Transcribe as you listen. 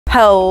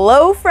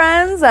Hello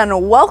friends,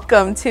 and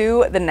welcome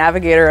to the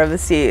Navigator of the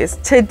Seas.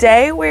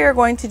 Today we are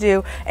going to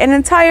do an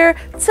entire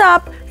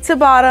top to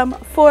bottom,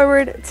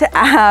 forward to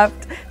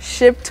aft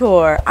ship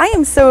tour. I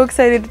am so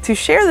excited to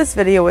share this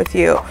video with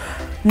you.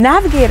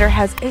 Navigator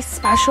has a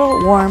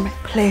special warm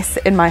place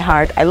in my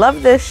heart. I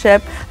love this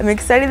ship. I'm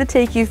excited to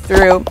take you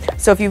through.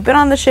 So if you've been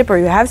on the ship or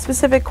you have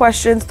specific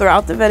questions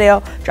throughout the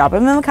video, drop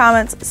them in the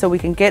comments so we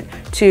can get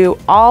to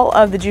all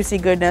of the juicy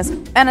goodness.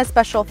 And a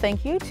special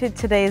thank you to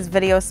today's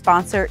video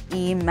sponsor,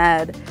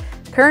 eMed.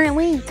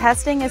 Currently,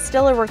 testing is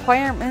still a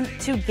requirement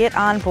to get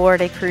on board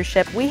a cruise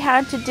ship. We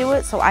had to do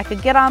it so I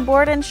could get on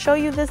board and show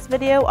you this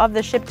video of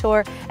the ship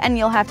tour, and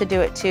you'll have to do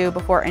it too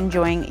before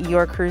enjoying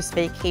your cruise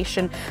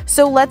vacation.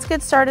 So let's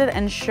get started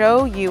and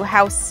show you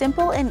how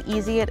simple and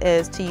easy it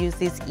is to use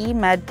these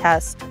eMed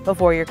tests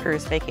before your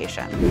cruise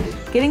vacation.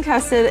 Getting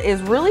tested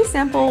is really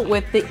simple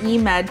with the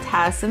eMed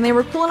test, and they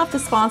were cool enough to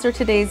sponsor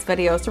today's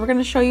video. So we're going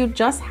to show you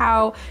just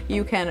how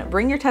you can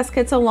bring your test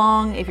kits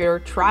along if you're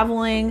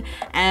traveling,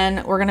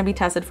 and we're going to be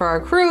tested for our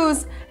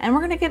cruise, and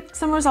we're gonna get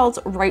some results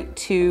right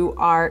to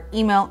our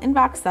email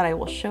inbox that I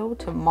will show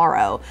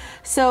tomorrow.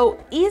 So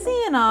easy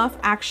enough,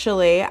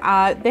 actually. It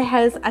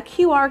has a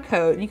QR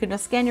code. You can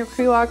just scan your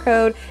QR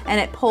code and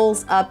it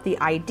pulls up the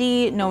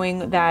ID,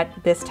 knowing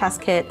that this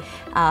test kit,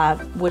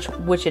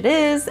 which it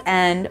is.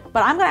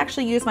 But I'm gonna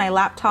actually use my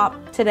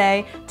laptop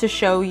today to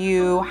show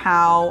you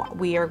how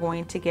we are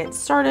going to get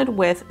started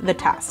with the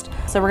test.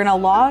 So we're gonna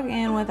log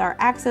in with our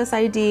Access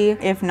ID.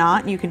 If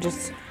not, you can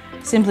just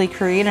simply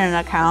create an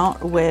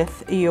account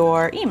with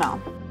your email.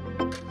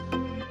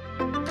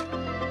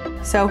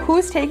 So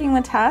who's taking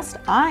the test?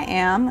 I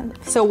am.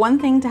 So one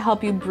thing to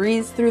help you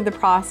breeze through the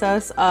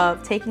process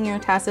of taking your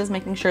test is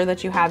making sure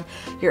that you have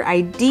your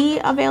ID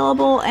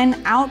available and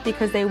out,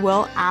 because they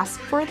will ask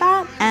for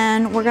that.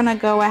 And we're gonna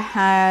go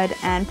ahead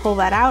and pull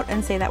that out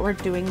and say that we're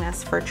doing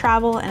this for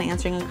travel and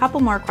answering a couple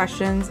more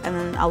questions, and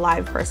then a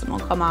live person will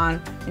come on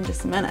in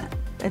just a minute.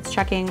 It's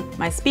checking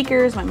my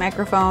speakers, my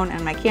microphone,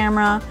 and my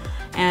camera.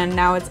 And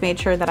now it's made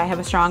sure that I have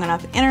a strong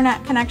enough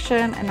internet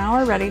connection, and now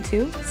we're ready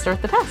to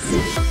start the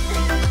test.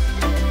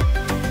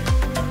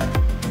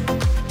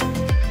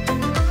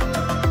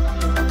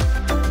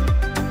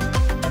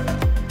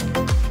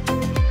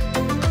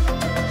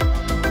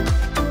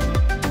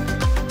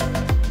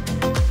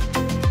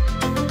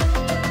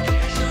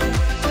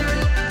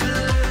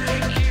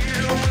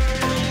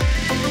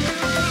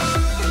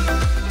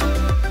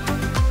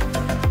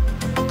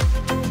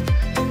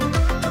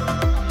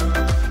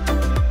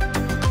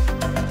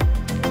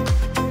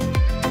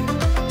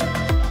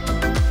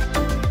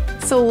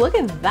 So look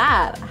at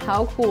that,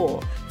 how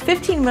cool.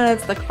 15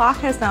 minutes, the clock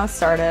has now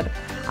started.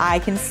 I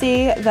can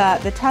see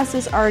that the test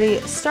is already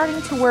starting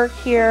to work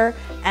here,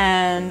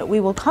 and we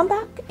will come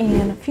back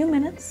in a few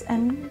minutes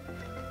and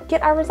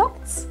get our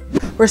results.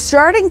 We're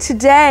starting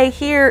today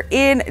here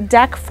in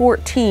deck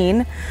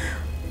 14.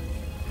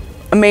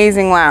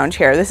 Amazing lounge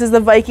here. This is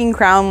the Viking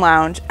Crown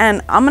Lounge,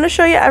 and I'm gonna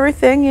show you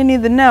everything you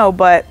need to know,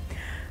 but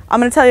I'm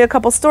gonna tell you a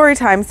couple story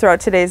times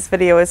throughout today's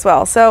video as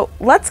well. So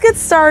let's get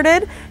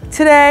started.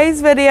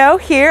 Today's video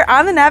here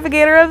on the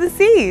Navigator of the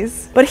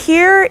Seas. But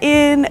here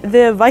in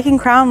the Viking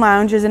Crown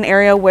Lounge is an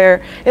area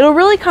where it'll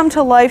really come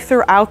to life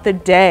throughout the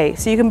day.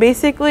 So you can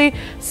basically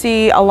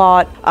see a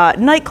lot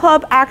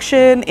nightclub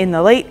action in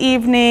the late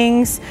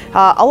evenings,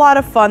 a lot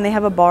of fun. They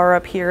have a bar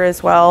up here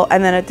as well.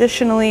 And then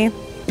additionally,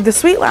 the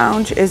Suite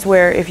Lounge is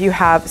where if you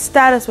have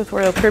status with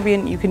Royal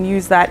Caribbean, you can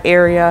use that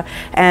area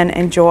and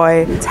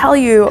enjoy. Tell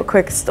you a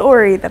quick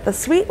story that the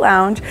Suite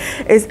Lounge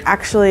is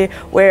actually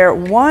where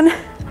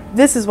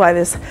this is why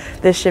this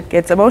ship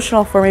gets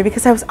emotional for me,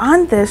 because I was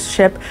on this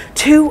ship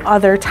 2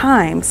 other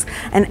times.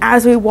 And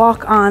as we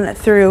walk on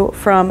through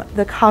from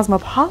the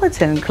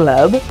Cosmopolitan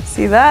Club,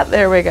 see that?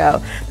 There we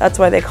go. That's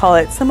why they call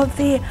it some of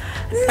the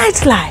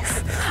nightlife.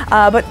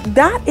 But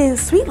that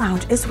is Suite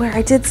Lounge is where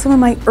I did some of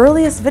my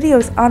earliest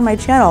videos on my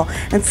channel,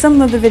 and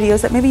some of the videos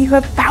that maybe you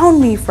have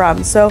found me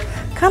from. So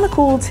kind of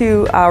cool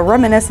to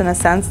reminisce in a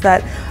sense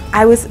that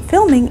I was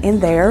filming in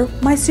there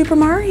my Super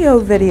Mario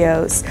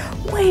videos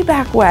way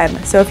back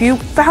when. So if you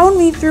found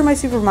me through my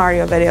Super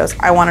Mario videos,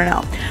 I want to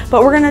know.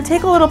 But we're gonna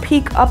take a little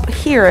peek up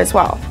here as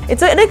well.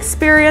 It's an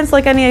experience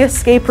like any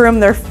escape room.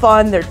 They're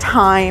fun, they're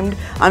timed.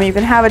 You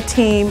can have a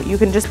team, you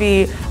can just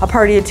be a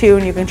party of 2,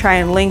 and you can try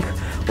and link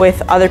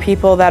with other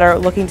people that are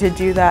looking to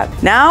do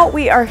that. Now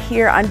we are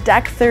here on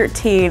deck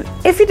 13.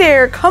 If you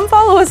dare, come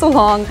follow us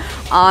along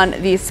on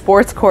the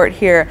sports court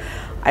here.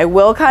 I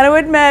will kind of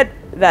admit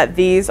that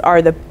these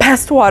are the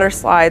best water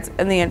slides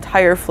in the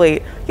entire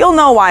fleet. You'll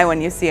know why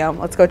when you see them.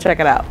 Let's go check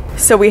it out.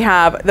 So we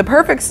have the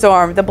Perfect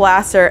Storm, the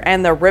Blaster,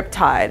 and the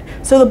Riptide.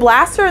 So the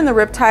Blaster and the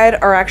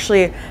Riptide are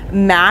actually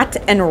mat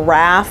and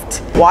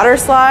raft water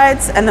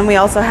slides. And then we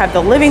also have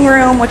the Living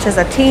Room, which is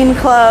a teen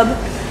club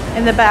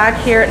in the back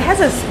here. It has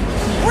this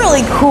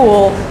really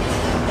cool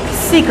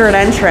secret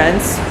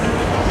entrance.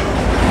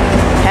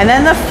 And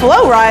then the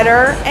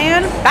FloRider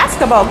and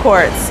basketball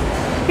courts.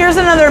 Here's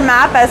another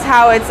map as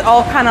how it's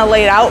all kind of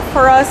laid out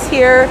for us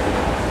here.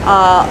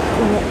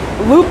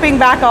 looping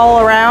back all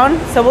around.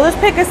 So we'll just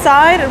pick a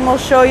side and we'll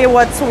show you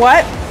what's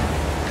what.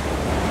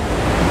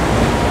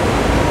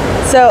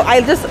 So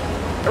I just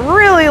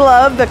really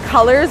love the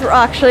colors. We're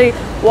actually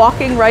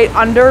walking right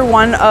under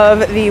one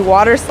of the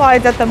water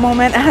slides at the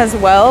moment as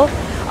well.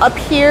 Up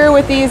here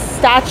with these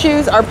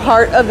statues are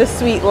part of the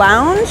suite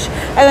lounge,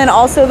 and then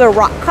also the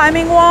rock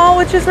climbing wall,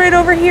 which is right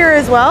over here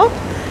as well.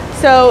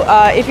 So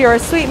if you're a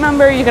suite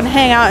member, you can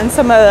hang out in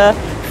some of the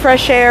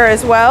fresh air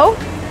as well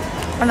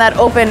in that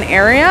open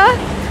area.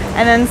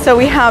 And then so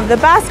we have the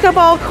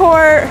basketball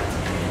court.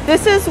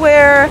 This is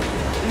where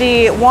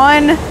the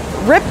one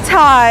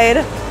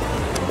Riptide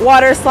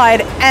water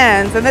slide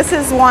ends, and this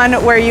is one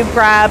where you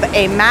grab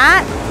a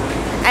mat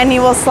and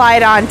you will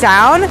slide on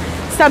down.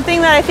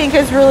 Something that I think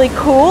is really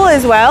cool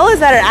as well is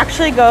that it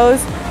actually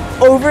goes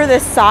over the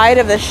side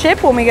of the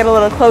ship. When we get a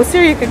little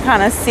closer, you can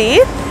kind of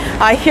see.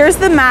 Here's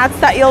the mats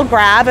that you'll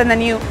grab, and then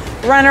you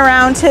run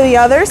around to the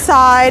other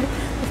side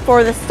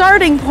for the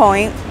starting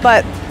point.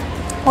 But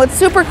what's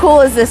super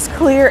cool is this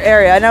clear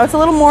area. Now it's a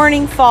little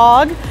morning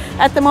fog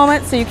at the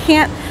moment, so you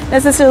can't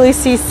necessarily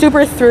see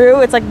super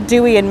through. It's like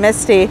dewy and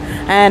misty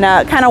and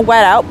kind of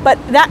wet out, but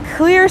that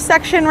clear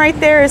section right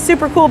there is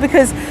super cool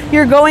because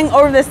you're going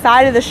over the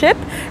side of the ship,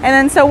 and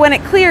then so when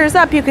it clears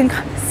up, you can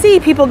see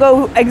people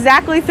go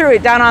exactly through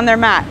it down on their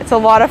mat. It's a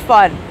lot of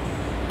fun.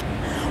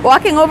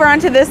 Walking over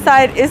onto this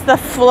side is the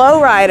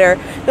FloRider.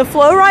 The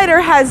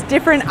FloRider has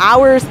different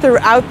hours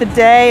throughout the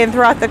day and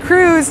throughout the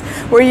cruise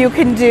where you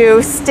can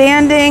do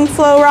standing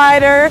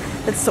FloRider,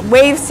 it's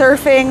wave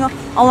surfing,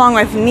 along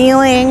with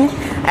kneeling.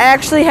 I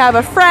actually have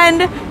a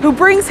friend who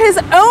brings his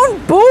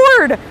own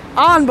board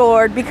on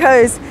board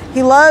because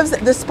he loves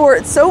the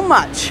sport so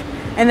much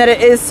and that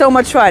it is so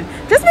much fun.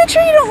 Just make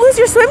sure you don't lose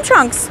your swim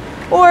trunks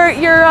or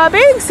your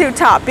bathing suit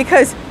top,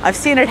 because I've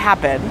seen it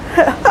happen.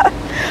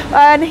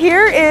 And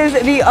here is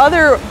the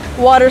other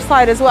water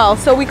slide as well.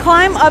 So we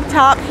climb up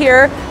top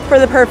here for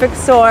the perfect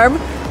storm,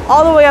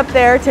 all the way up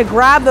there to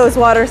grab those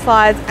water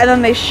slides, and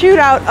then they shoot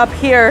out up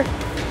here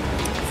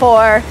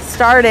for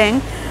starting.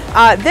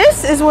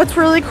 This is what's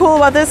really cool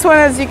about this one.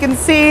 As you can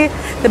see,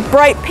 the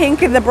bright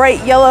pink and the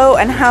bright yellow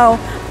and how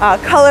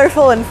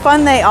colorful and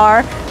fun they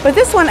are. But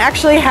this one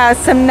actually has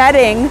some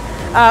netting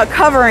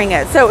covering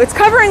it. So it's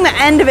covering the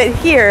end of it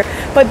here,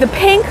 but the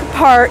pink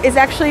part is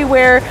actually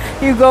where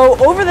you go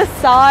over the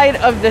side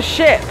of the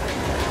ship.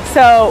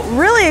 So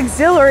really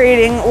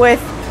exhilarating with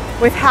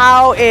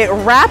how it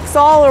wraps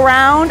all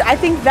around. I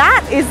think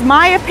that is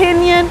my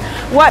opinion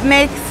what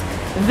makes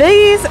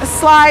these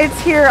slides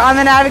here on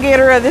the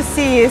Navigator of the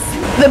Seas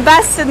the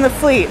best in the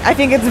fleet. I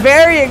think it's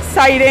very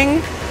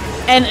exciting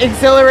and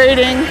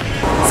exhilarating.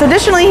 So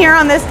additionally here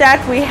on this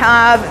deck we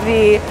have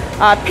the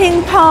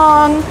ping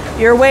pong,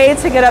 your way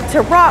to get up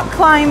to rock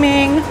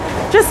climbing,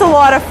 just a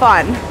lot of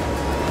fun.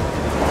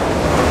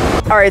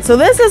 All right, so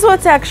this is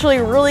what's actually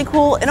really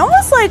cool and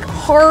almost like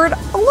hard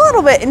a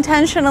little bit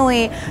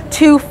intentionally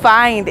to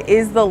find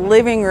is the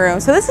living room.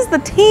 So this is the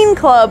teen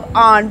club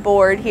on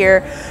board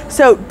here.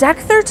 So deck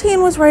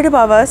 13 was right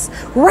above us,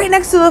 right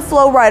next to the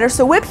FloRider.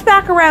 So whipped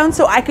back around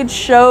so I could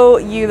show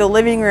you the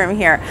living room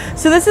here.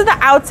 So this is the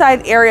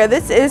outside area.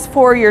 This is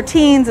for your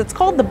teens. It's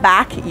called the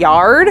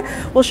backyard.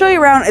 We'll show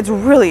you around. It's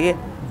really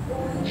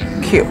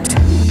cute.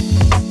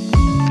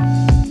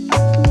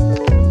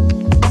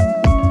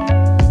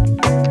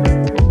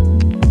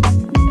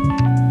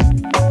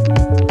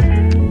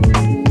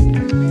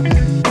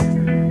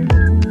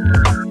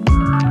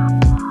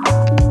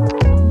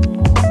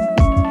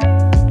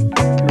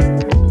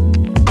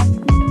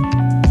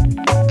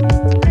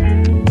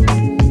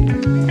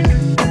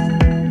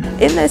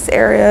 In this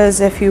area is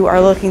if you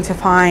are looking to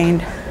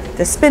find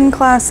the spin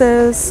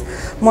classes,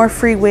 more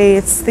free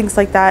weights, things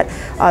like that.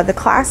 The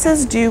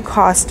classes do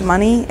cost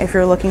money. If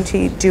you're looking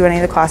to do any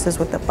of the classes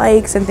with the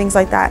bikes and things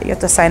like that, you have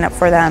to sign up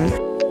for them.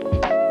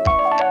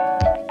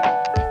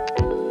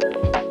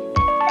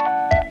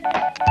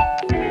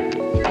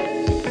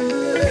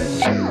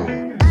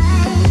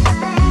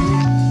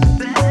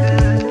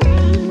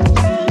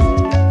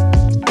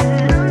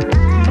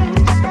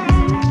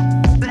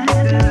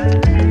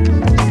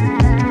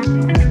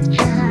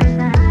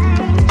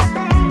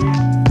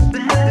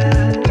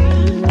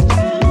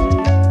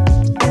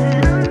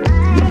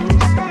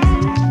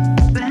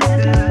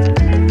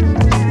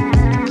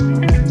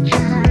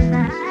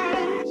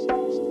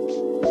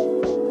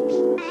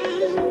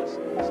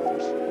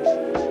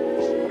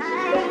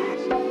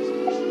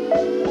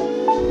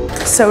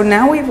 So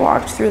now we've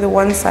walked through the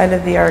one side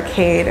of the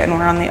arcade and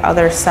we're on the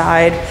other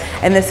side,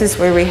 and this is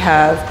where we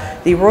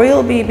have the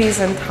Royal Babies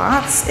and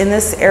Tots in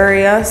this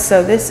area.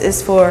 So this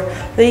is for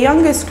the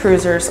youngest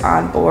cruisers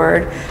on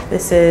board.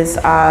 This is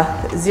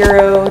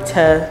 0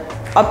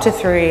 to up to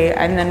 3,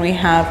 and then we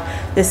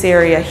have this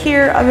area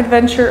here of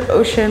Adventure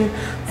Ocean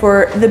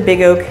for the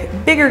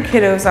bigger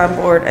kiddos on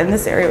board, and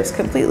this area was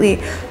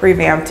completely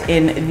revamped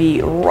in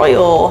the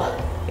Royal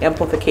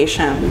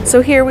amplification.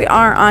 So here we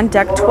are on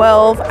deck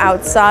 12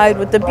 outside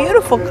with the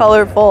beautiful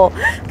colorful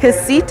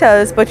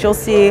casitas, but you'll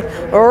see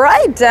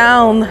right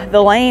down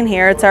the lane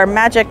here, it's our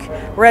magic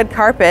red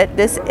carpet.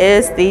 This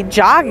is the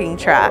jogging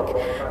track.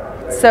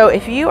 So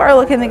if you are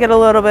looking to get a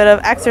little bit of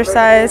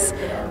exercise,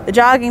 the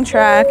jogging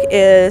track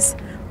is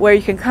where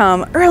you can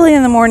come early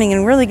in the morning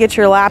and really get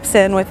your laps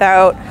in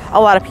without a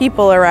lot of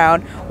people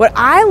around. What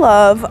I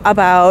love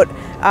about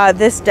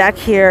this deck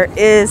here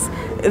is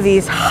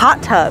these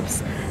hot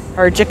tubs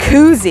or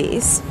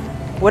jacuzzis,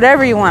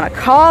 whatever you want to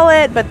call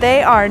it, but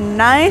they are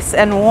nice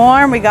and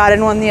warm. We got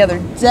in one the other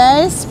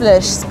day,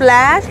 splish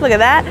splash, look at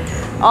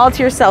that, all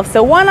to yourself.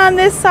 So one on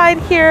this side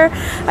here,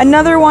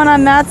 another one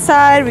on that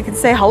side. We can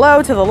say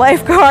hello to the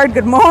lifeguard,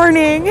 good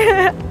morning.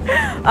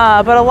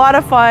 But a lot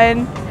of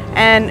fun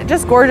and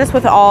just gorgeous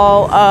with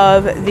all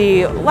of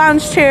the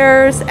lounge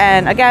chairs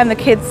and again the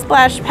kids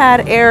splash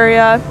pad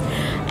area.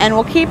 And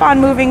we'll keep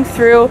on moving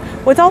through.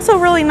 What's also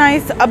really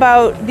nice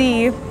about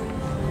the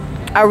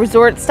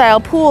resort style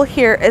pool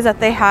here is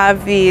that they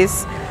have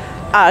these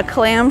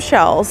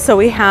clamshells. So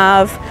we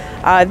have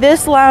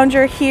this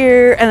lounger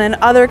here and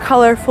then other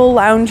colorful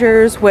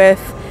loungers with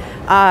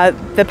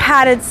the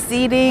padded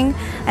seating,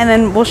 and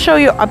then we'll show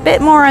you a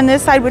bit more on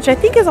this side, which I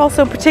think is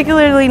also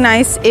particularly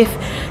nice if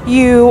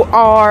you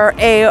are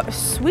a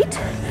suite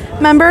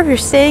member. If you're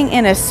staying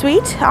in a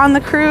suite on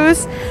the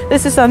cruise,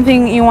 this is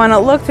something you want to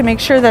look to make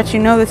sure that you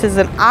know this is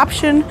an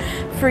option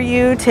for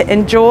you to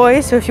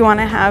enjoy. So if you want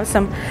to have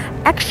some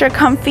extra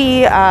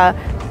comfy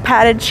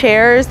padded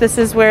chairs, this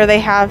is where they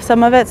have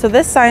some of it. So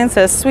this sign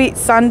says suite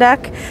sun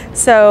deck,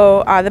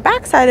 so the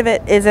back side of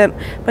it isn't,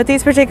 but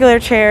these particular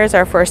chairs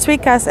are for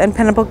suite guests and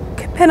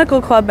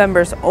Pinnacle Club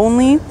members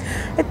only.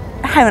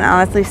 I haven't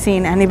honestly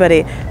seen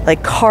anybody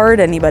like card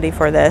anybody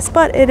for this,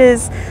 but it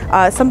is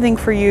something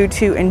for you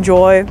to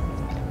enjoy.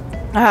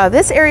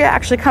 This area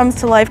actually comes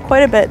to life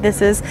quite a bit.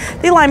 This is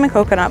the Lime and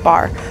Coconut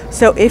Bar.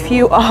 So if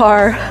you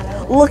are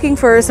looking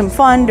for some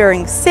fun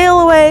during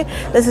sail away,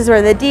 this is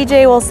where the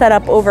DJ will set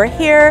up over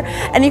here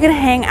and you can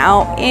hang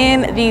out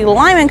in the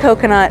Lime and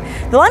Coconut.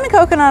 The Lime and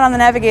Coconut on the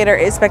Navigator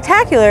is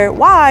spectacular.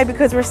 Why?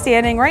 Because we're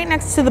standing right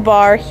next to the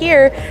bar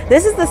here.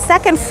 This is the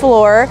second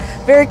floor,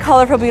 very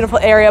colorful, beautiful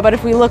area, but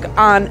if we look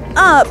on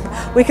up,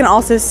 we can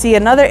also see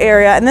another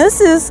area, and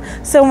this is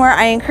somewhere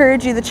I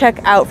encourage you to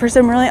check out for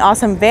some really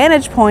awesome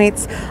vantage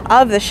points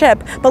of the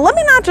ship. But let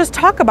me not just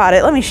talk about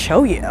it, let me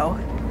show you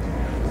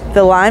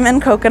the Lime and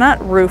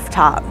Coconut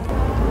rooftop.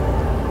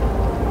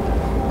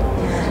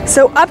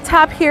 So up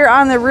top here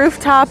on the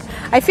rooftop,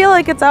 I feel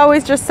like it's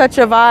always just such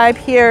a vibe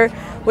here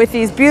with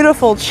these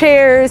beautiful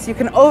chairs. You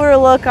can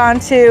overlook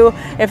onto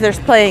if there's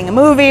playing a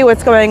movie,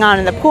 what's going on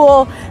in the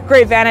pool,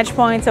 great vantage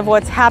points of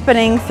what's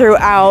happening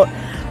throughout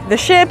the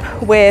ship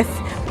with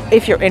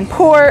if you're in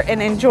port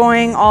and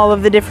enjoying all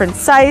of the different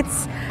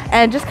sights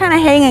and just kind of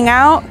hanging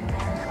out.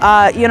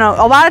 You know,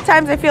 a lot of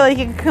times I feel like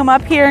you can come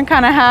up here and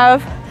kind of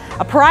have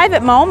a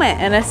private moment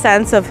in a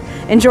sense of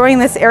enjoying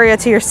this area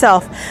to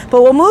yourself.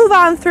 But we'll move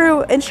on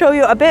through and show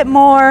you a bit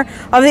more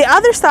of the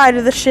other side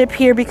of the ship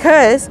here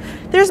because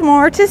there's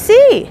more to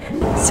see.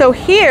 So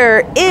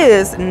here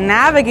is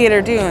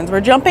Navigator Dunes.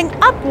 We're jumping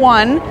up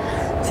one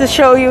to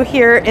show you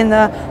here in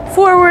the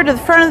forward to the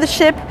front of the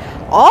ship,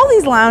 all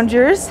these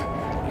loungers,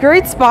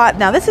 great spot.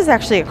 Now this is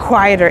actually a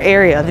quieter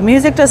area. The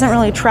music doesn't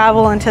really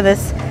travel into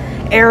this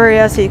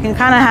area, so you can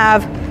kind of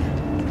have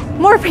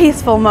more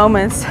peaceful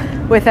moments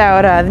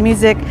without the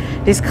music.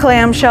 These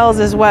clamshells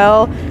as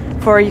well,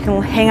 for you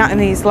can hang out in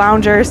these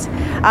loungers.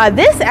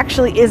 This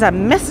actually is a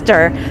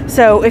mister,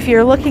 so if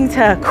you're looking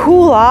to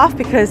cool off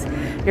because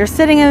you're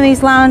sitting in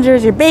these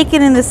loungers, you're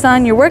baking in the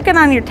sun, you're working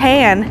on your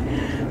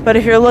tan, but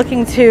if you're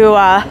looking to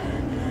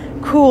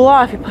cool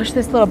off, you push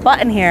this little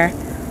button here.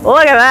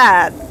 Look at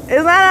that.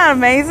 Isn't that not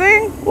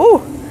amazing?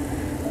 Ooh,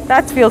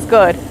 that feels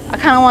good. I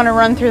kind of want to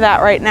run through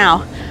that right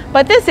now.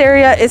 But this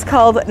area is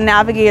called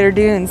Navigator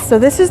Dunes. So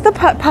this is the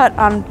putt-putt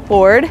on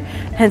board,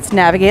 hence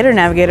Navigator,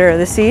 Navigator of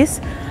the Seas.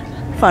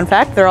 Fun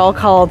fact, they're all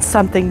called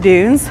something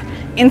Dunes.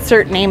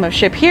 Insert name of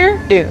ship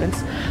here,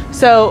 Dunes.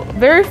 So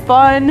very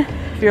fun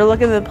if you're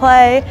looking to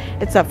play.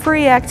 It's a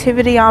free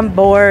activity on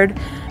board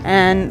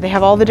and they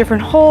have all the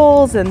different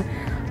holes and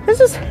this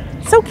is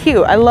so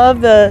cute. I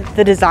love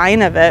the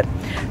design of it.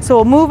 So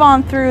we'll move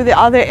on through the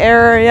other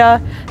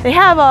area. They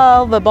have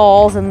all the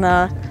balls and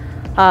the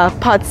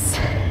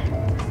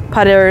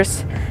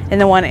putters in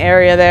the one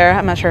area there.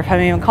 I'm not sure if I'm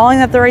even calling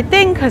that the right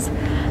thing because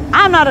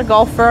I'm not a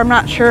golfer, I'm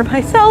not sure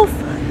myself.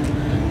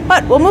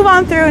 But we'll move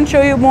on through and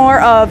show you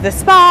more of the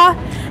spa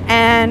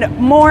and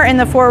more in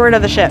the forward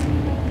of the ship.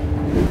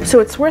 So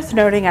it's worth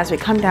noting as we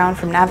come down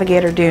from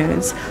Navigator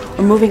Dunes,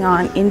 we're moving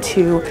on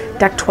into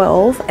deck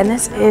 12, and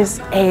this is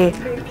a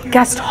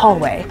guest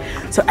hallway.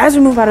 So as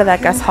we move out of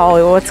that guest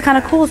hallway, what's kind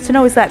of cool to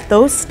know is that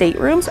those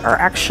staterooms are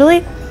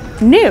actually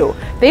new.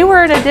 They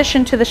were an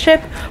addition to the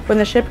ship when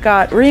the ship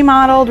got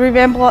remodeled,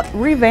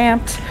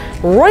 revamped,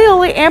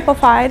 royally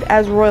amplified,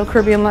 as Royal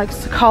Caribbean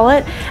likes to call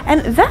it.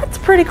 And that's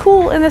pretty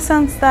cool in the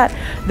sense that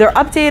they're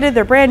updated,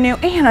 they're brand new,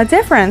 and a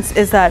difference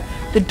is that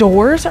the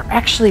doors are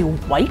actually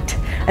white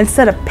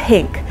instead of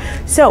pink.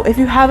 So if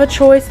you have a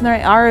choice and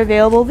they are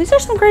available, these are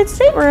some great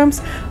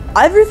staterooms.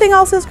 Everything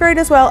else is great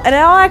as well, and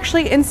I'll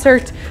actually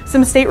insert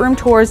some stateroom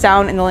tours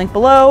down in the link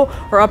below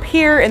or up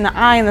here in the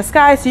eye in the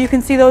sky, so you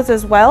can see those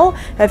as well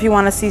if you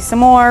want to see some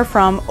more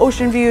from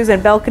ocean views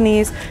and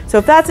balconies. So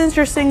if that's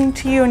interesting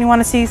to you and you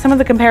want to see some of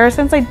the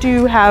comparisons, I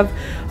do have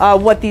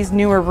what these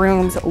newer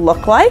rooms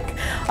look like.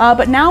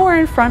 But now we're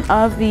in front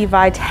of the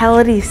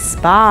Vitality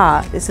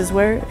Spa. This is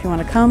where, if you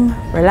want to come,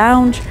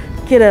 lounge,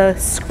 get a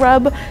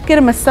scrub, get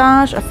a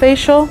massage, a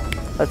facial,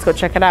 let's go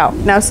check it out.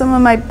 Now, some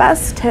of my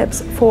best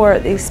tips for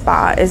the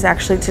spa is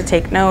actually to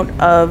take note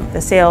of the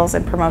sales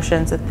and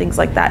promotions and things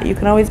like that. You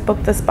can always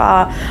book the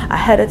spa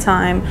ahead of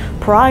time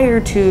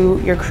prior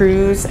to your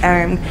cruise,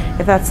 and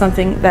if that's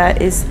something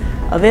that is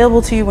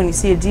available to you when you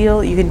see a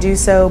deal, you can do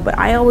so. But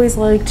I always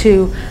like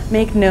to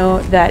make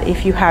note that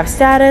if you have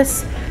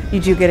status,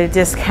 you do get a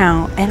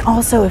discount. And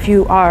also, if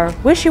you are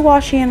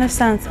wishy-washy in a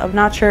sense of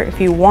not sure if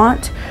you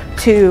want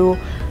to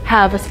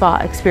have a spa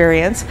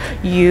experience,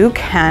 you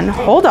can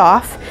hold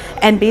off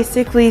and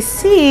basically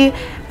see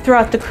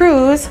throughout the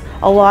cruise,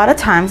 a lot of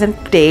times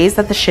and days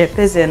that the ship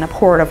is in a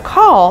port of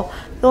call,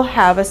 they'll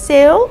have a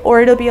sale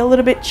or it'll be a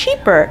little bit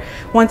cheaper.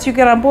 Once you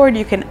get on board,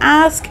 you can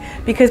ask,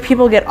 because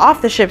people get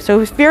off the ship.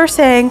 So if you're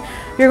saying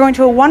you're going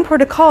to a one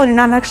port of call and you're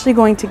not actually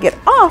going to get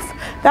off,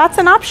 that's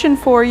an option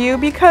for you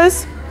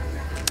because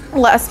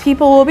less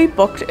people will be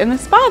booked in the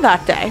spa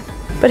that day.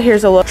 But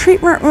here's a little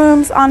treatment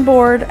rooms on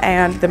board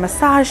and the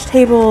massage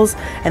tables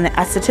and the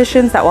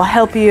estheticians that will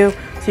help you.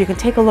 So you can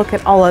take a look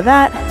at all of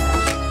that.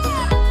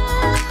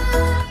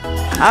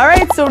 All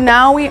right, so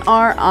now we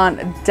are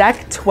on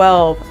deck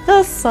 12,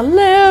 the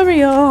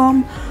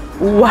Solarium.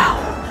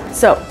 Wow.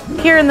 So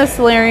here in the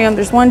Solarium,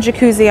 there's one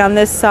jacuzzi on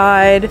this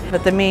side,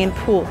 but the main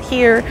pool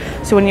here.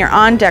 So when you're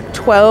on deck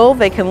 12,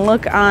 they can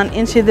look on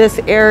into this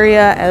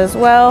area as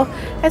well.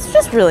 It's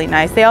just really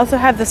nice. They also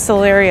have the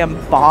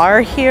Solarium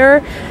bar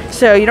here,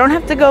 so you don't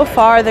have to go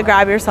far to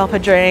grab yourself a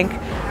drink.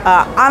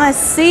 On a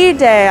sea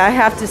day, I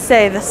have to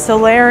say the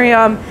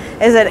Solarium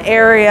is an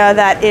area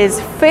that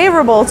is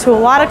favorable to a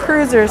lot of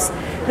cruisers.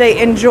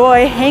 They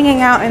enjoy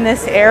hanging out in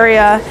this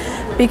area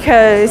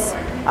because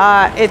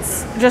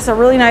it's just a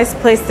really nice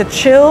place to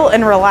chill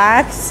and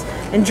relax,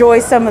 enjoy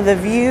some of the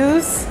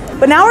views.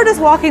 But now we're just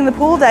walking the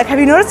pool deck. Have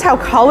you noticed how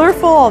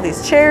colorful all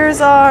these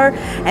chairs are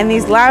and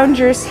these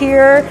loungers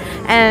here?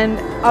 And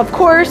of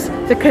course,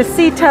 the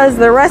casitas,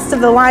 the rest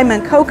of the lime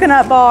and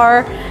coconut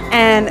bar,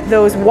 and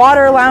those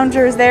water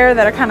loungers there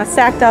that are kind of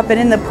stacked up and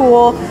in the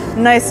pool.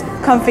 Nice,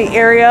 comfy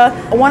area.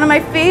 One of my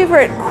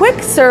favorite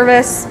quick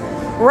service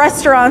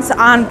restaurants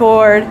on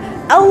board,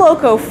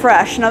 Loco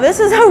Fresh. Now this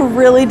is a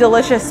really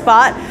delicious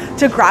spot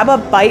to grab a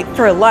bite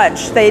for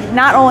lunch. They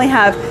not only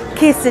have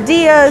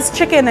quesadillas,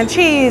 chicken and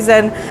cheese,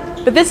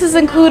 but this is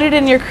included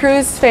in your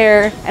cruise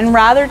fare and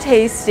rather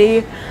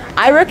tasty.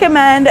 I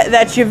recommend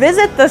that you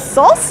visit the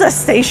salsa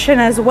station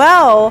as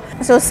well.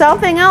 So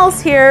something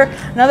else here,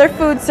 another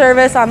food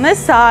service on this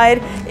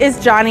side is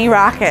Johnny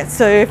Rockets.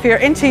 So if you're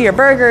into your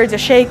burgers, your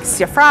shakes,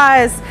 your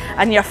fries,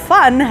 and your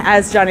fun,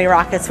 as Johnny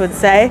Rockets would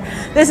say,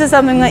 this is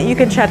something that you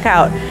can check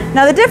out.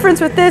 Now the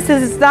difference with this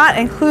is it's not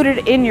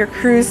included in your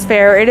cruise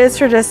fare. It is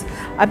for just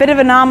a bit of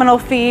a nominal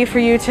fee for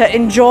you to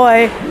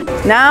enjoy.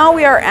 Now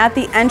we are at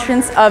the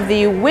entrance of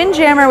the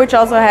Windjammer, which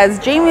also has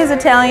Jamie's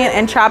Italian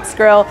and Chops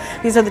Grill.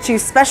 These are the two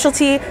specialty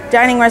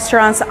dining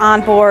restaurants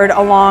on board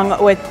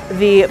along with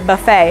the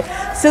buffet.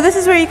 So this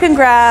is where you can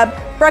grab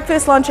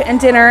breakfast, lunch, and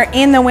dinner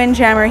in the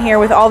Windjammer here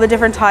with all the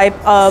different type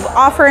of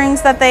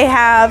offerings that they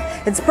have.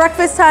 It's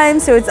breakfast time,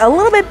 so it's a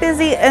little bit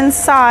busy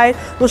inside.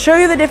 We'll show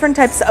you the different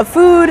types of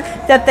food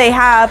that they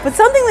have. But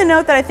something to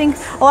note that I think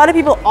a lot of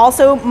people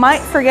also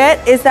might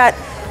forget is that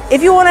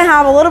if you want to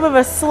have a little bit of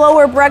a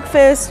slower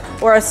breakfast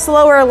or a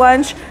slower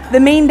lunch, the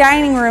main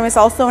dining room is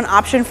also an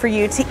option for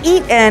you to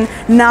eat in,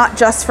 not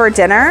just for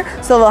dinner.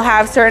 So they'll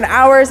have certain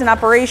hours in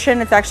operation.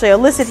 It's actually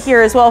listed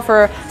here as well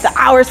for the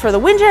hours for the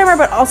Windjammer,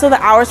 but also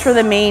the hours for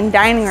the main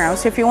dining room.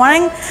 So if you're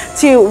wanting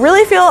to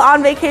really feel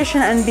on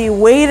vacation and be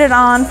waited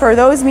on for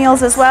those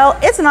meals as well,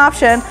 it's an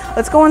option.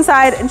 Let's go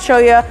inside and show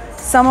you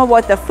some of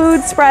what the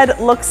food spread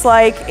looks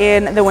like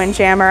in the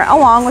Windjammer,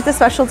 along with the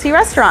specialty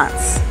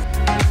restaurants.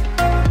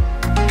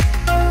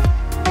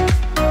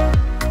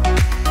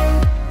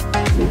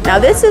 Now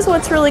this is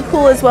what's really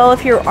cool as well.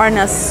 If you're on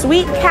a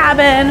suite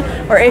cabin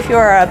or if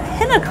you're a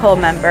Pinnacle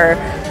member,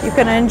 you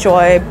can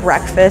enjoy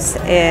breakfast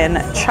in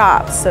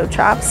Chops. So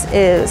Chops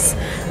is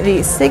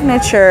the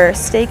signature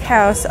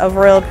steakhouse of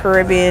Royal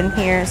Caribbean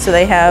here. So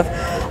they have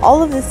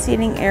all of the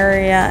seating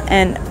area,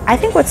 and I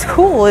think what's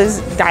cool is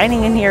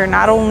dining in here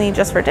not only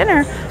just for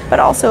dinner but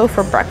also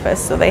for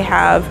breakfast. So they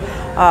have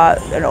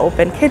an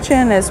open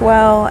kitchen as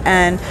well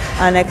and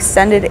an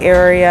extended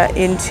area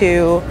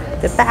into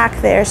the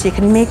back there, so you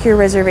can make your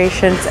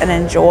reservations and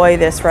enjoy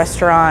this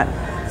restaurant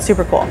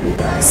super cool.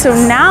 So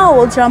now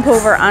we'll jump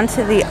over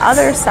onto the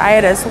other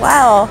side as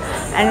well,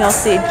 and you'll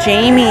see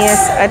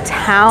Jamie's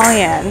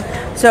Italian.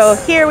 So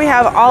here we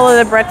have all of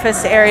the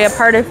breakfast area,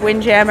 part of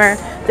Windjammer.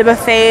 The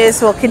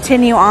buffets will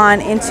continue on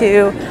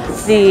into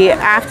the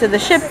after the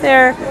ship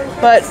there,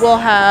 but we'll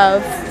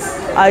have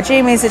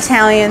Jamie's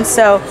Italian,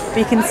 so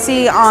we can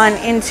see on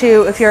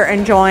into if you're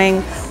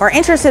enjoying or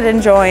interested in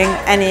enjoying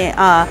any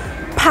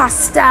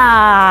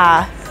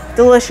pasta,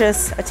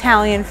 delicious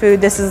Italian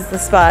food. This is the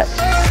spot.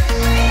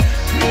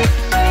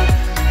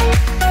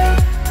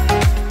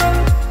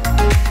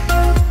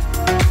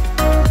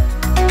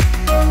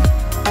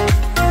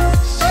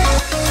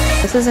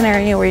 This is an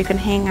area where you can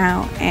hang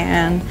out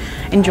and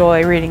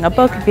enjoy reading a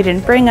book if you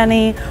didn't bring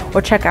any,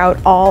 or check out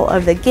all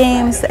of the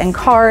games and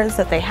cards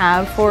that they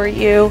have for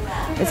you.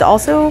 It's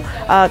also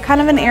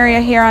kind of an area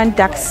here on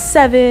deck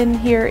 7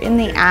 here in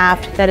the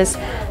aft that is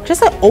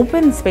just an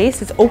open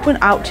space. It's open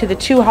out to the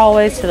 2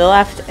 hallways to the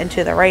left and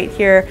to the right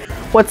here.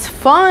 What's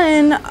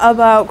fun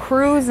about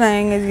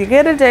cruising is you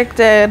get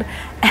addicted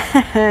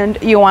and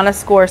you want to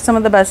score some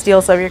of the best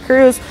deals of your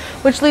cruise,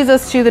 which leads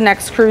us to the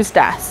next cruise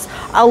desk.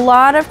 A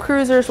lot of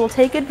cruisers will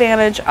take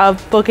advantage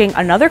of booking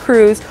another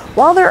cruise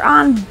while they're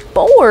on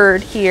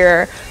board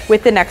here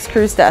with the next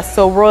cruise desk.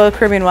 So Royal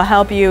Caribbean will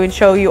help you and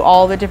show you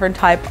all the different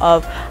type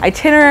of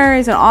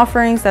itineraries and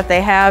offerings that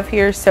they have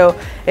here. So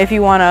if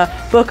you want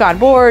to book on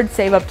board,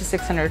 save up to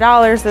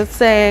 $600, that's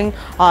saying,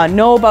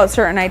 know about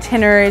certain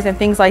itineraries and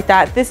things like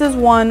that, this is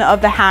one of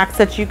the hacks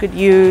that you could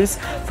use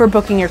for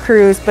booking your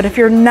cruise. But if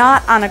you're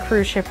not on a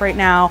cruise ship right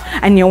now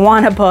and you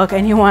want to book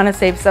and you want to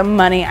save some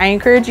money, I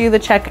encourage you to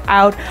check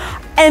out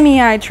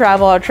MEI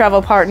Travel, our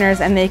travel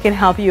partners, and they can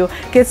help you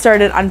get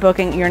started on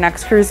booking your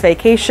next cruise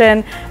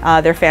vacation.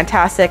 They're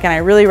fantastic, and I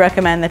really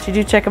recommend that you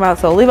do check them out.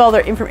 So I'll leave all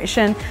their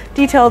information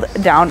detailed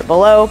down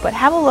below, but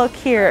have a look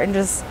here and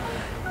just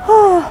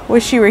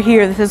wish you were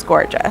here. This is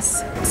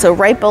gorgeous. So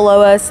right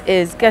below us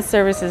is guest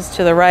services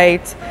to the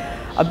right,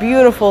 a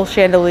beautiful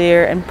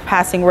chandelier, and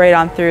passing right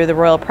on through the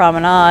Royal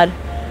Promenade.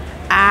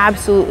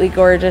 Absolutely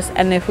gorgeous.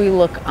 And if we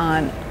look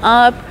on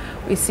up,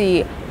 we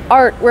see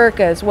artwork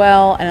as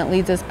well, and it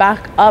leads us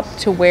back up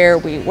to where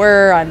we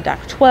were on deck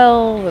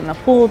 12 and the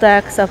pool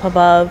decks up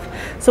above.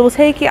 So we'll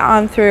take you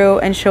on through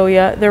and show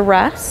you the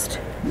rest.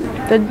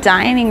 The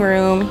dining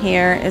room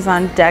here is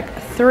on deck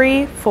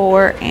 3,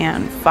 4,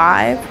 and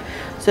 5.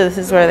 So this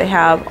is where they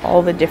have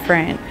all the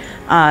different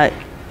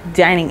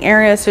dining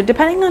areas. So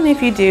depending on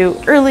if you do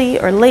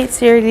early or late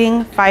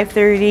seating,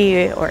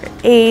 5:30 or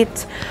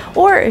 8,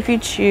 or if you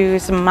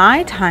choose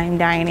my time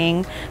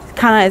dining,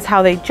 kind of is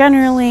how they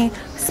generally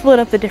split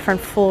up the different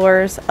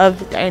floors of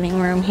the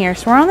dining room here.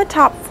 So we're on the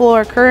top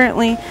floor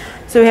currently,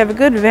 so we have a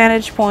good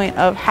vantage point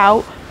of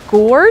how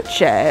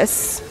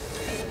gorgeous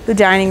the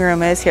dining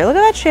room is here. Look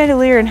at that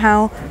chandelier and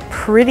how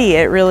pretty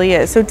it really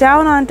is. So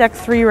down on deck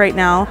 3 right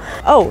now.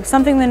 Oh,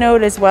 something to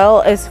note as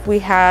well is we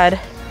had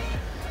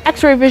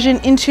x-ray vision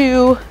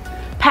into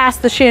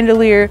past the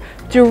chandelier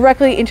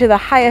directly into the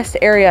highest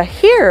area.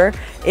 Here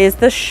is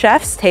the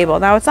chef's table.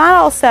 Now it's not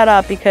all set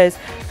up because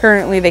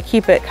currently they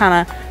keep it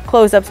kind of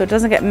closed up so it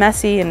doesn't get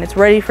messy and it's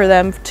ready for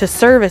them to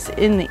service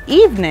in the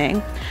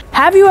evening.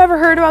 Have you ever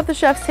heard about the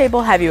chef's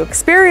table? Have you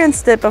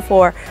experienced it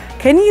before?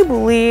 Can you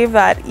believe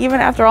that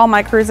even after all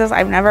my cruises,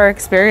 I've never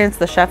experienced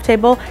the chef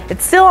table?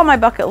 It's still on my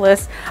bucket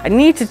list. I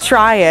need to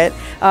try it.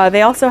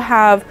 They also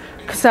have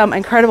some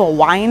incredible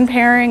wine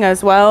pairing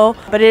as well,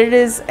 but it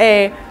is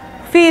a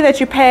fee that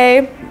you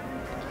pay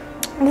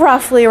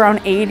roughly around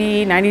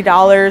 $80,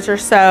 $90 or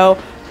so.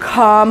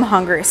 Come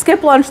hungry.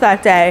 Skip lunch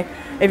that day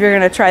if you're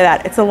gonna try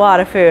that. It's a lot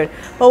of food.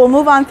 But we'll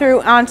move on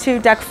through onto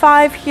deck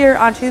 5 here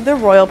onto the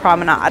Royal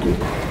Promenade.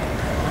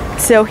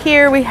 So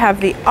here we have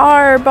the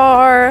R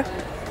bar.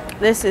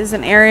 This is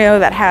an area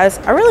that has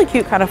a really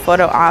cute kind of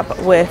photo op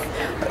with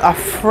a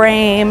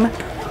frame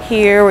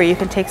here where you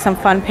can take some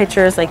fun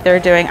pictures like they're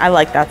doing. I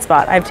like that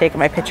spot. I've taken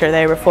my picture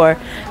there before.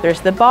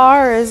 There's the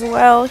bar as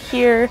well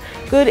here.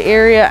 Good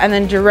area. And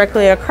then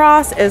directly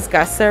across is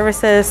guest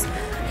services.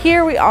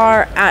 Here we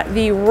are at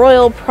the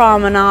Royal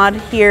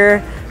Promenade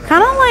here.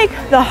 Kind of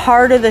like the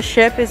heart of the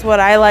ship is what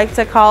I like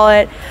to call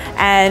it.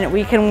 And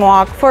we can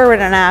walk forward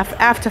and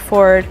aft to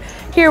forward.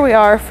 Here we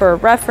are for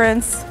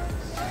reference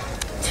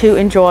to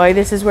enjoy.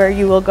 This is where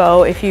you will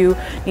go if you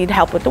need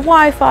help with the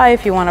Wi-Fi,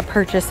 if you want to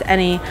purchase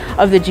any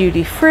of the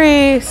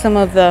duty-free, some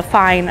of the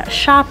fine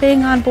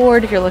shopping on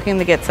board, if you're looking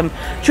to get some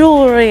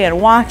jewelry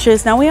and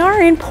watches. Now we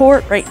are in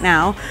port right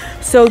now,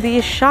 so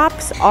these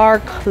shops are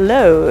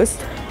closed,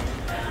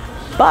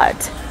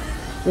 but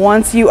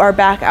once you are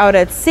back out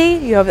at sea,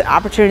 you have the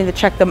opportunity to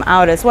check them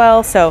out as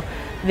well. So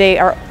they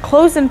are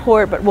closed in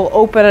port, but we'll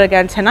open it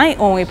again tonight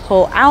when we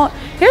pull out.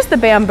 Here's the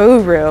bamboo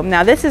room.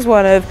 Now this is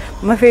one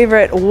of my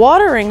favorite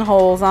watering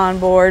holes on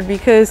board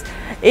because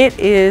it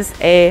is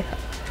a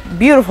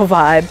beautiful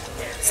vibe.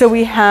 So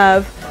we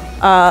have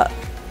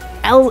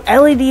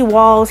LED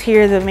walls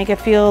here that make it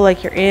feel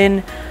like you're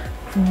in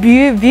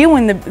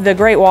viewing the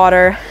great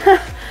water.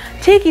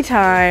 tiki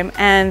time,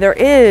 and there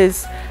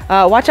is,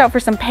 watch out for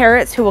some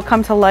parrots who will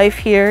come to life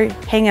here,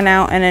 hanging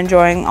out and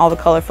enjoying all the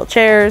colorful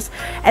chairs.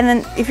 And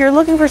then if you're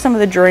looking for some of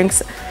the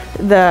drinks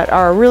that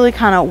are really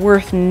kind of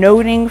worth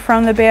noting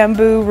from the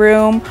bamboo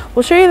room,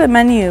 we'll show you the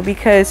menu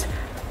because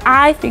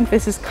I think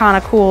this is kind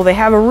of cool. They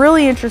have a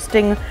really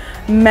interesting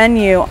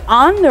menu.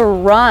 On the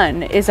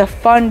Run is a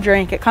fun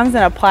drink. It comes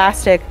in a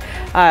plastic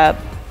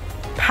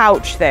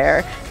pouch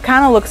there.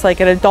 Kind of looks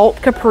like an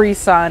adult Capri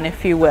Sun,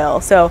 if you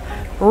will. So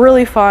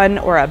really fun.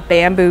 Or a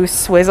bamboo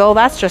swizzle.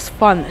 That's just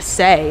fun to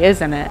say,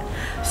 isn't it?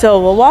 So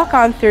we'll walk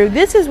on through.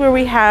 This is where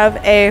we have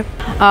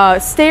a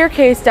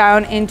staircase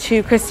down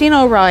into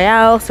Casino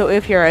Royale. So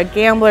if you're a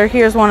gambler,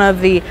 here's one of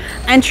the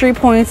entry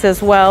points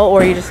as well,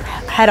 or you just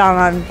head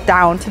on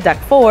down to deck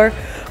 4.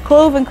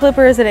 Clove and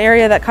Clipper is an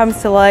area that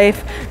comes to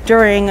life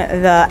during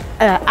the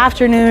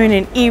afternoon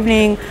and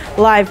evening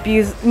live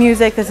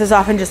music. This is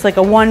often just like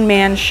a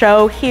one-man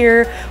show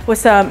here with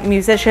some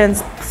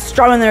musicians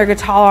strumming their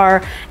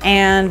guitar,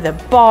 and the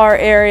bar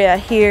area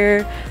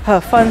here,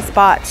 a fun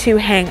spot to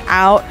hang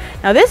out.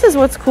 Now this is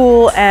what's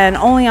cool, and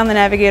only on the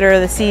Navigator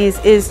of the Seas,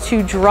 is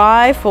to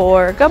drive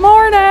for good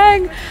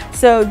morning.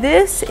 So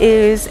this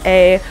is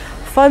a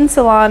fun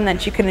salon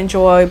that you can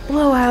enjoy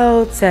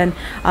blowouts and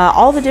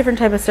all the different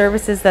type of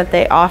services that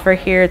they offer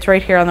here. It's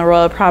right here on the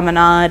Royal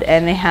Promenade,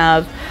 and they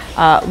have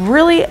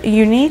really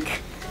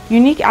unique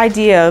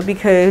idea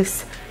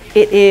because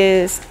it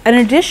is an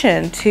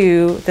addition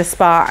to the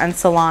spa and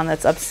salon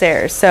that's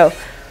upstairs. So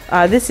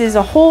this is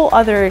a whole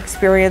other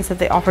experience that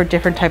they offer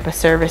different type of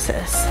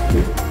services.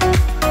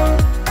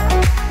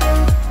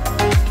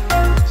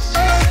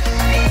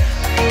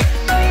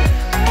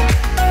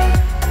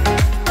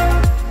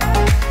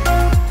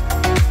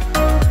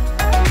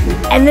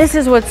 And this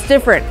is what's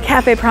different.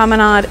 Cafe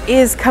Promenade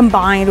is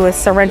combined with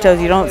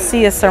Sorrento's. You don't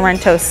see a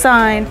Sorrento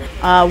sign.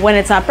 When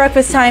it's not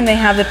breakfast time, they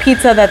have the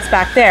pizza that's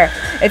back there.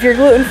 If you're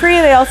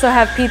gluten-free, they also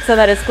have pizza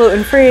that is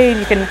gluten-free.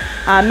 You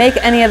can make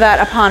any of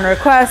that upon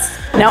request.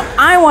 Now,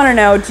 I want to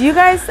know, do you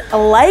guys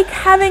like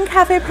having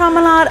Cafe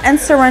Promenade and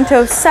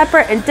Sorrento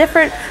separate and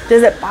different?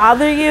 Does it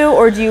bother you,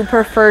 or do you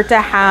prefer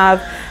to have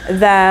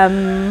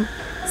them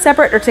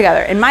separate or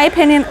together? In my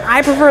opinion,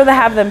 I prefer to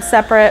have them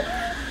separate.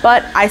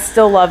 But I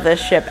still love this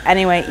ship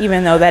anyway,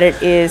 even though that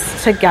it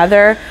is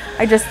together.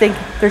 I just think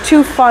they're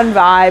two fun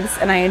vibes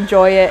and I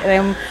enjoy it. And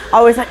I'm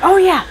always like, oh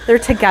yeah, they're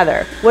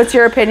together. What's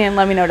your opinion?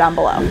 Let me know down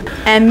below.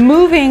 And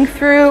moving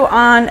through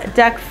on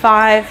deck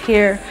 5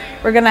 here,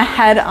 we're gonna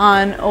head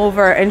on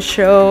over and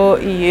show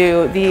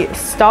you the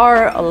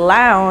Star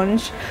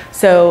Lounge.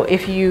 So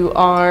if you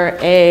are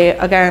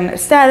again,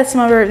 status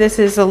member, this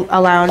is a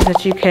lounge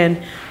that you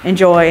can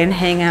enjoy and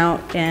hang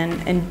out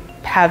in and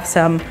have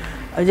some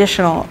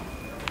additional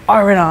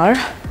R&R.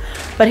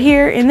 But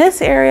here in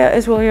this area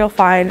is where you'll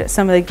find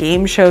some of the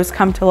game shows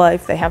come to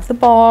life. They have the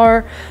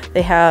bar,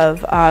 they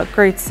have a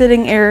great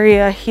sitting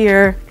area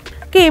here,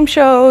 game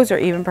shows, or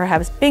even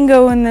perhaps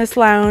bingo in this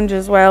lounge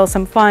as well,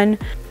 some fun.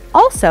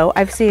 Also,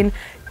 I've seen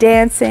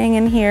dancing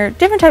in here,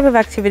 different type of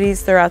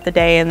activities throughout the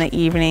day and the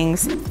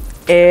evenings.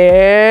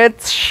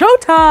 It's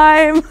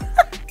showtime!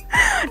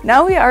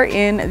 Now we are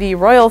in the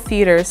Royal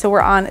Theater, so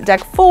we're on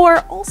deck 4,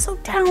 also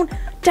down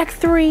deck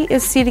 3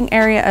 is seating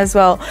area as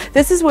well.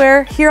 This is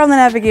where, here on the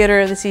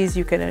Navigator of the Seas,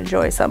 you can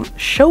enjoy some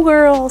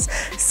showgirls,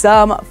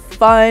 some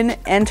fun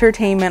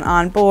entertainment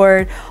on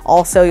board.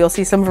 Also, you'll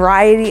see some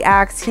variety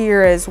acts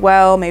here as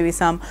well, maybe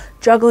some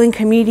juggling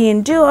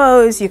comedian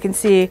duos. You can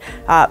see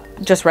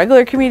just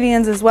regular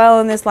comedians as well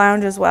in this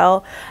lounge as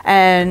well.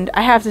 And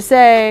I have to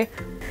say,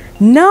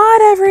 not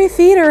every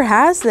theater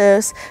has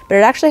this, but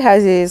it actually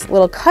has these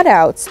little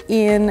cutouts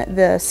in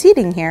the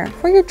seating here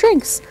for your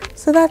drinks.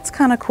 So that's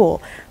kind of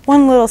cool.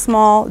 One little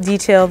small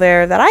detail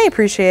there that I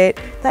appreciate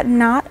that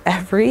not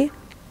every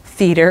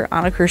theater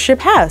on a cruise ship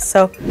has.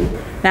 So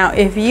now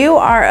if you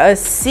are a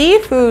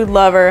seafood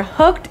lover,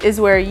 Hooked is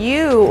where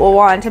you will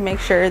want to make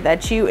sure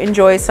that you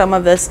enjoy some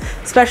of this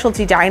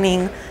specialty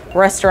dining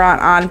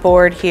restaurant on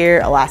board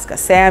here. Alaska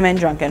salmon,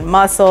 drunken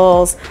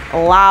mussels,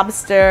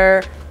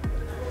 lobster,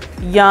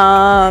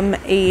 yum.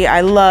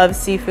 I love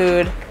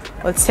seafood.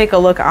 Let's take a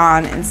look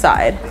on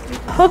inside.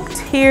 Hooked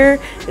here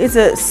is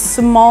a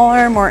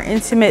smaller, more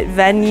intimate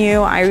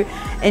venue. I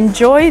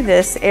enjoy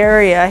this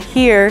area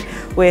here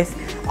with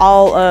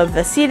all of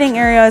the seating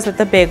areas with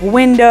the big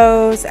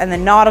windows and the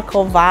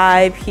nautical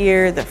vibe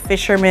here, the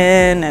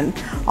fishermen and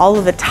all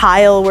of the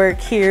tile work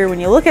here. When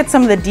you look at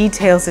some of the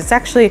details, it's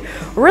actually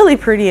really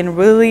pretty and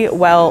really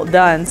well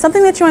done.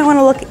 Something that you might want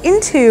to look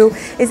into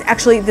is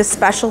actually the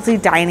specialty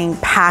dining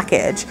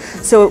package.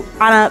 So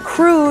on a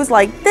cruise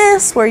like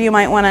this, where you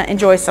might want to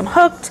enjoy some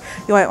Hooked,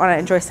 you might want to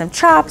enjoy some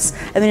chops,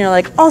 and then you're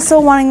like also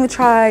wanting to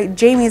try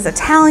Jamie's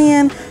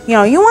Italian, you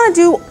know, you want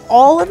to do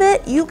all of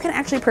it, you can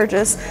actually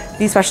purchase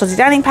the specialty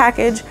dining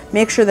package.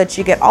 Make sure that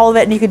you get all of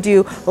it, and you could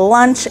do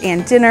lunch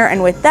and dinner,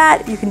 and with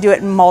that you can do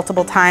it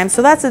multiple times.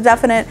 So that's a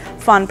definite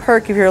fun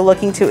perk if you're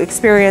looking to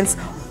experience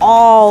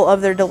all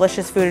of their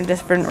delicious food in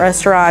different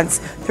restaurants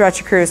throughout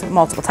your cruise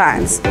multiple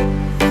times.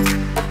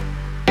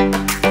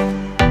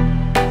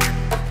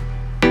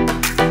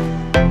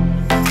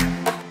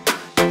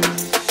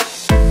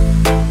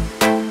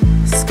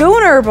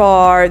 Schooner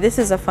Bar. This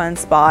is a fun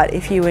spot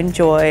if you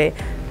enjoy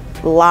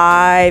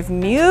live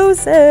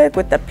music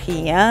with the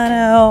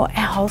piano.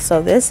 And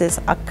also, this is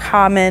a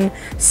common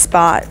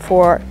spot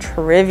for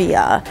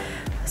trivia.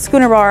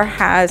 Schooner Bar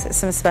has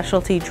some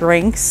specialty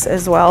drinks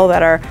as well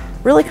that are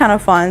really kind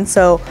of fun.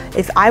 So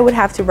if I would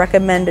have to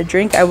recommend a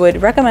drink, I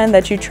would recommend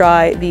that you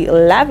try the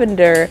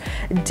lavender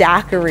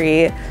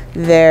daiquiri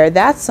there.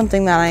 That's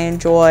something that I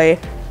enjoy.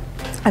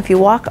 If you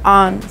walk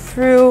on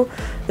through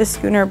the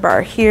Schooner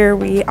Bar here,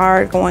 we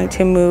are going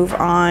to move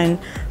on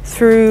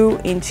through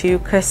into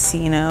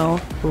Casino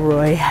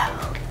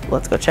Royale.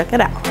 Let's go check it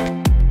out.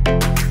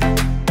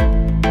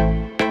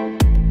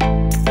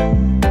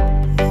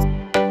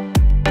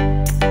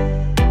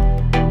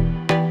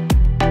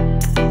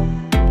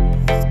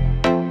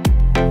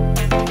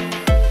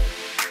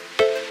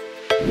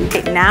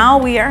 Now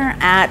we are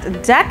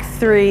at Deck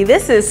 3.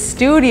 This is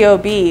Studio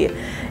B.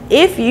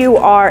 If you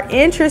are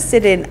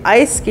interested in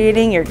ice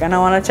skating, you're gonna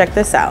wanna check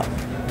this out.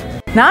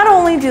 Not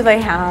only do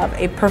they have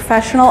a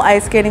professional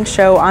ice skating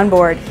show on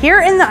board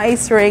here in the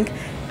ice rink,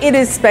 it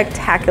is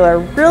spectacular.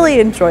 Really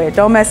enjoy it,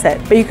 don't miss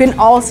it. But you can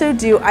also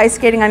do ice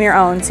skating on your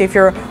own. So if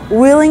you're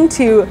willing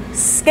to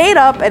skate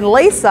up and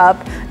lace up,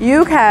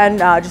 you can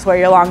just wear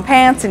your long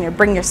pants and you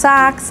bring your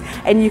socks,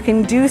 and you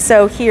can do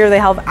so here. They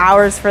have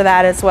hours for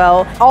that as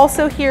well.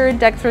 Also here in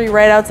Deck 3,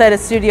 right outside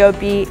of Studio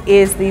B,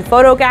 is the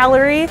photo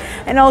gallery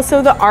and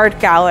also the art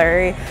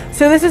gallery.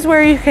 So this is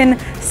where you can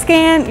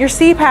scan your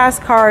SeaPass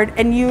card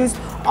and use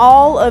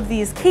all of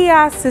these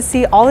kiosks to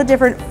see all the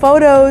different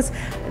photos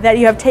that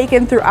you have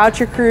taken throughout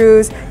your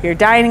cruise, your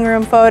dining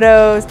room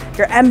photos,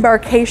 your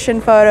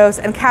embarkation photos,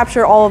 and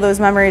capture all of those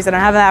memories and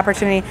have an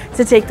opportunity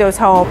to take those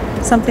home.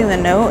 Something to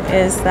note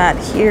is that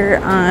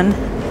here on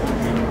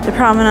the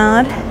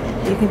promenade,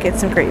 you can get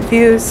some great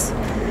views,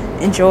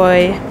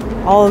 enjoy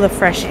all of the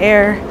fresh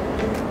air,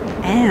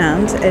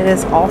 and it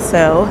is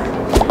also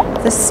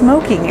the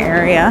smoking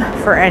area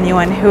for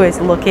anyone who is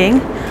looking.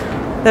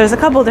 There's a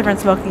couple different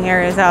smoking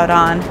areas out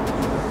on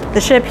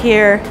the ship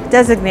here,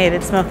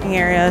 designated smoking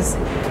areas.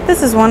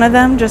 This is one of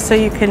them, just so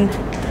you can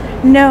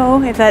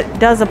know if that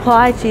does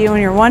apply to you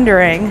and you're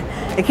wondering.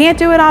 You can't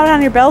do it out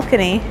on your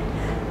balcony,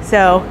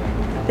 so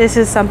this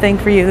is something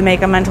for you to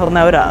make a mental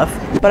note of.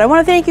 But I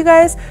want to thank you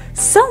guys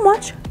so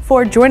much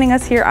for joining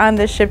us here on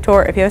this ship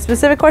tour. If you have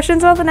specific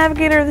questions about the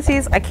Navigator of the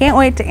Seas, I can't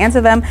wait to answer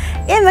them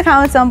in the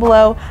comments down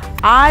below.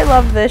 I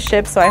love this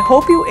ship, so I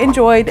hope you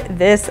enjoyed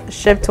this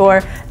ship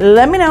tour.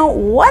 Let me know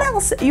what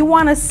else you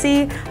want to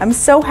see. I'm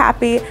so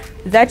happy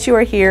that you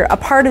are here, a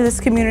part of this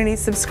community,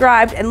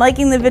 subscribed and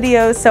liking the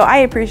videos, so I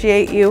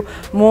appreciate you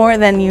more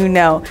than you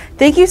know.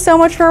 Thank you so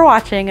much for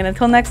watching, and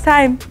until next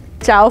time,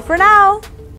 ciao for now.